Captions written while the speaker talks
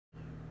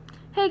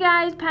Hey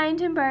guys,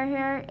 Paddington Breyer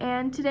here,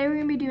 and today we're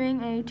going to be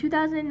doing a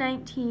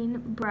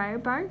 2019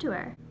 Breyer barn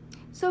tour.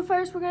 So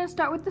first we're going to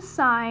start with the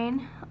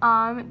sign,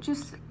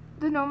 just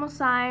the normal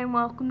sign,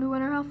 welcome to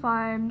Winter Hill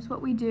Farms,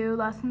 what we do,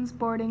 lessons,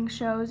 boarding,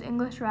 shows,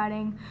 English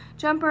writing,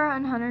 jumper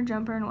and hunter,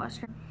 jumper and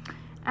western.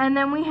 And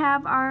then we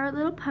have our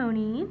little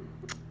pony,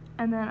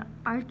 and then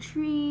our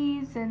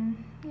trees,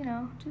 and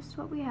just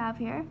what we have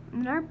here,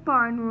 and then our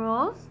barn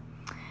rules.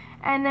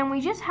 And then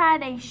we just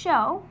had a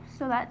show,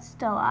 so that's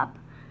still up.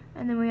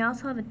 And then we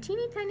also have a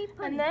teeny tiny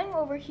pony. And then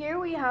over here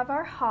we have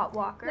our hot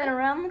walker. Then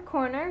around the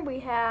corner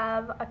we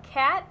have a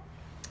cat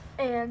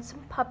and some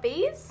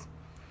puppies.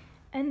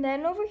 And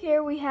then over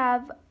here we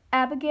have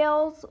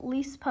Abigail's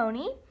lease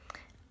pony,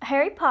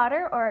 Harry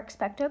Potter or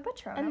Expecto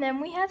Patronum. And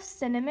then we have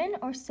Cinnamon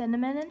or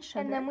Cinnamon and Sugar.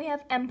 And then we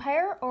have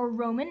Empire or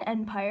Roman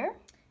Empire.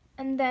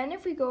 And then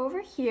if we go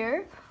over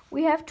here,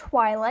 we have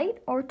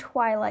Twilight or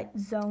Twilight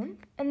Zone.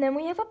 And then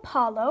we have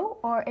Apollo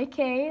or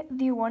aka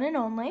the one and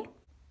only.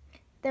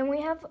 Then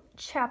we have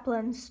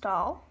Chaplain's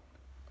Stall.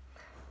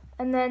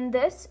 And then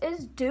this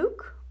is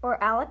Duke or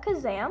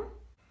Alakazam.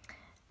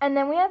 And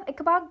then we have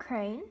Ichabod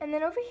Crane. And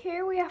then over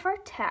here we have our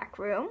tack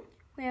room.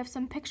 We have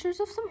some pictures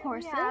of some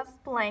horses. We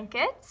have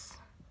blankets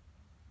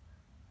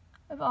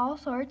of all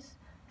sorts,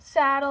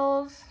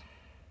 saddles,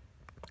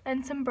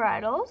 and some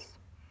bridles.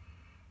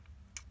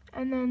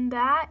 And then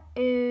that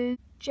is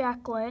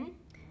Jacqueline.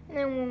 And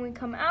then when we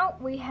come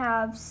out, we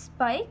have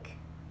Spike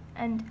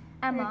and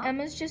Emma. And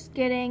Emma's just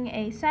getting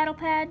a saddle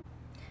pad.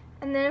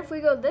 And then if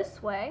we go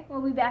this way,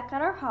 we'll be back at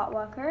our hot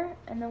walker.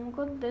 And then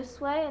we'll go this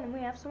way, and then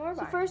we have some more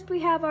barn. So first we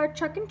have our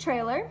truck and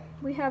trailer.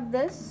 We have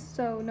this,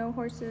 so no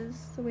horses,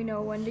 so we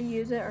know when to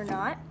use it or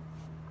not.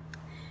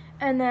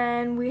 And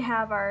then we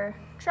have our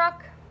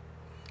truck.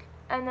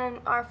 And then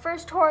our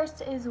first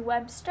horse is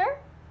Webster.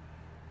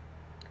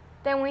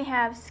 Then we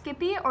have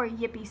Skippy or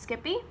Yippee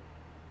Skippy.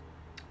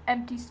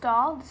 Empty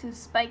stall. This is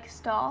Spike's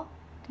stall.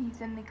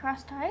 He's in the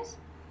cross ties.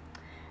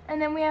 And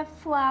then we have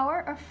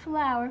Flower or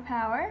Flower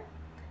Power.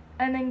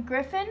 And then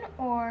Griffin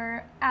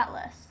or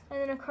Atlas. And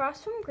then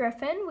across from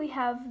Griffin, we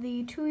have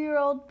the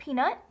 2-year-old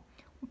Peanut,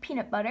 or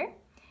Peanut Butter.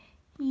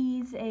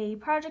 He's a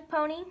project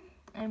pony,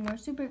 and we're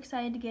super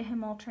excited to get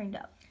him all trained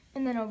up.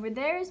 And then over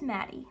there is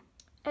Maddie.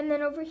 And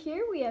then over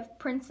here we have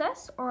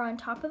Princess or On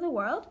Top of the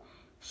World.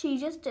 She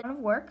just did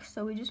work,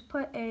 so we just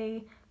put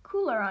a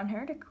cooler on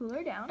her to cool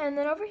her down. And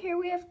then over here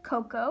we have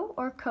Coco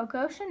or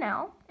Coco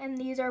Chanel, and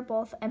these are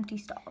both empty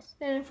stalls.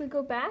 Then if we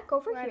go back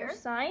over here,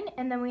 sign,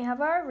 and then we have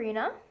our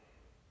arena.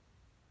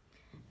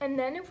 And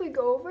then if we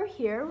go over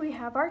here, we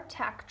have our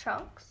tack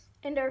trunks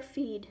and our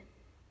feed.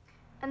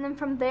 And then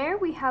from there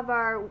we have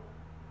our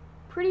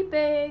pretty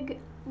big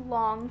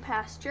long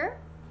pasture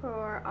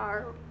for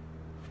our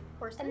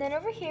horses. And then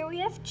over here we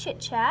have Chit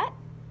Chat.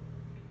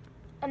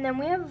 And then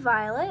we have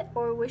Violet,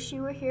 or Wish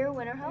You Were Here,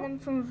 Winter Home. And then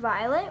from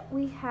Violet,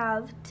 we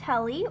have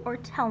Telly, or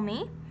Tell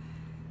Me.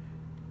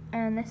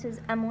 And this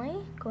is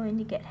Emily going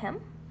to get him.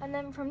 And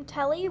then from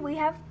Telly, we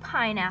have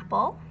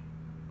Pineapple.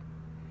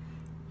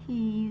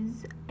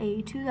 He's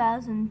a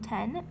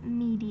 2010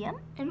 medium.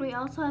 And we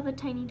also have a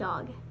tiny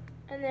dog.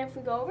 And then if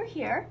we go over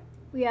here,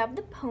 we have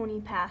the pony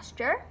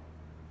pasture.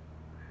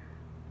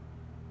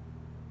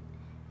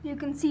 You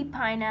can see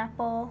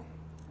Pineapple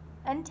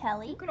and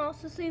Telly. You can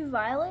also see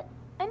Violet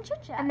and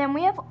Chit Chat. And then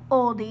we have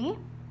Oldie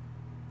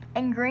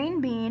and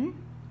Green Bean.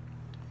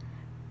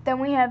 Then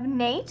we have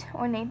Nate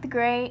or Nate the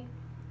Great,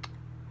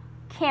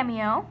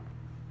 Cameo,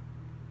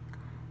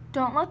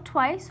 Don't Look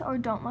Twice or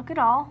Don't Look at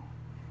All.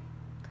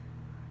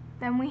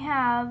 Then we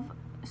have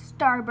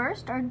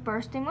Starburst or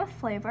Bursting with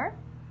Flavor.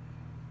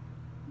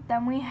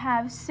 Then we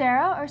have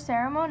Sarah or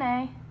Sarah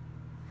Monet.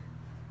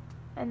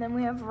 And then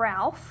we have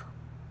Ralph.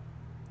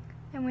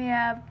 Then we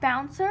have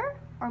Bouncer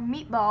or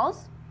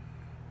Meatballs.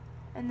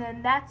 And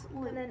then that's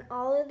Luke. And then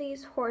all of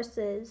these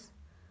horses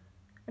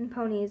and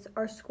ponies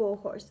are school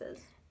horses.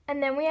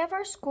 And then we have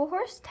our school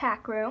horse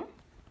tack room.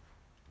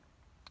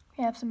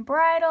 We have some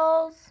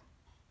bridles,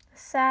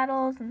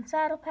 saddles and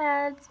saddle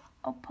pads,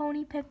 a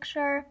pony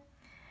picture,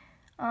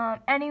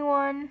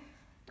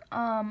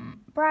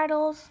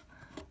 bridles,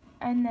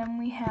 and then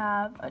we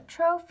have a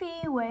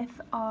trophy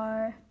with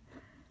our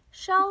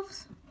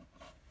shelves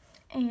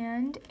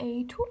and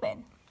a tool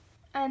bin.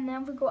 And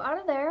then if we go out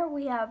of there,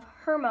 we have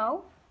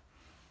Hermo.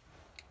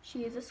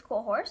 She is a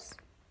school horse.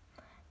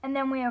 And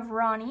then we have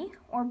Ronnie,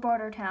 or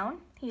Border Town.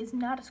 He is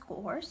not a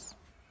school horse.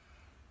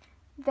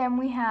 Then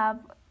we have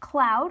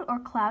Cloud, or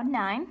Cloud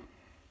 9.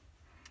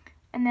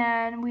 And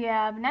then we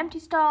have an empty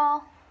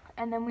stall.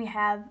 And then we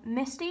have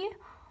Misty,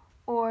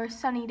 or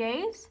Sunny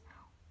Days.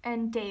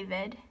 And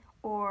David,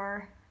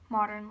 or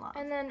Modern Love.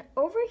 And then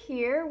over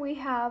here, we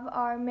have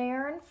our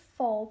mare and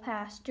foal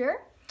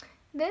pasture.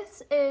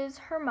 This is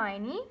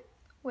Hermione,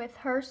 with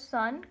her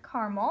son,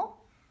 Carmel.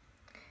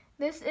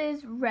 This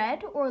is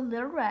Red or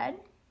Little Red.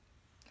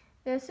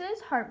 This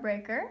is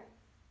Heartbreaker.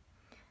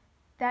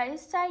 That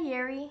is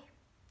Sayeri.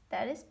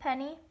 That is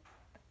Penny.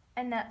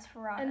 And that's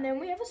Verona. And then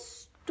we have a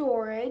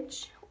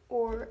storage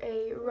or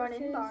a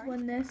run-in barn.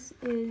 When this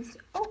is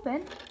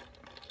open,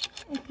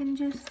 They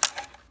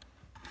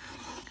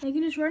can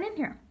just run in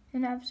here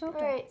and have shelter.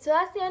 Alright, so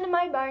that's the end of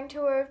my barn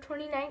tour of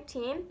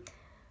 2019.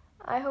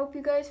 I hope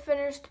you guys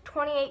finished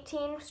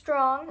 2018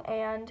 strong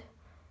and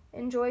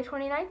enjoy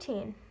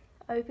 2019.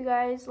 I hope you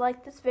guys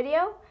liked this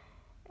video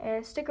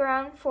and stick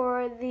around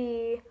for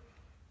the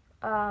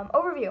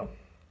overview.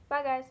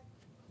 Bye guys.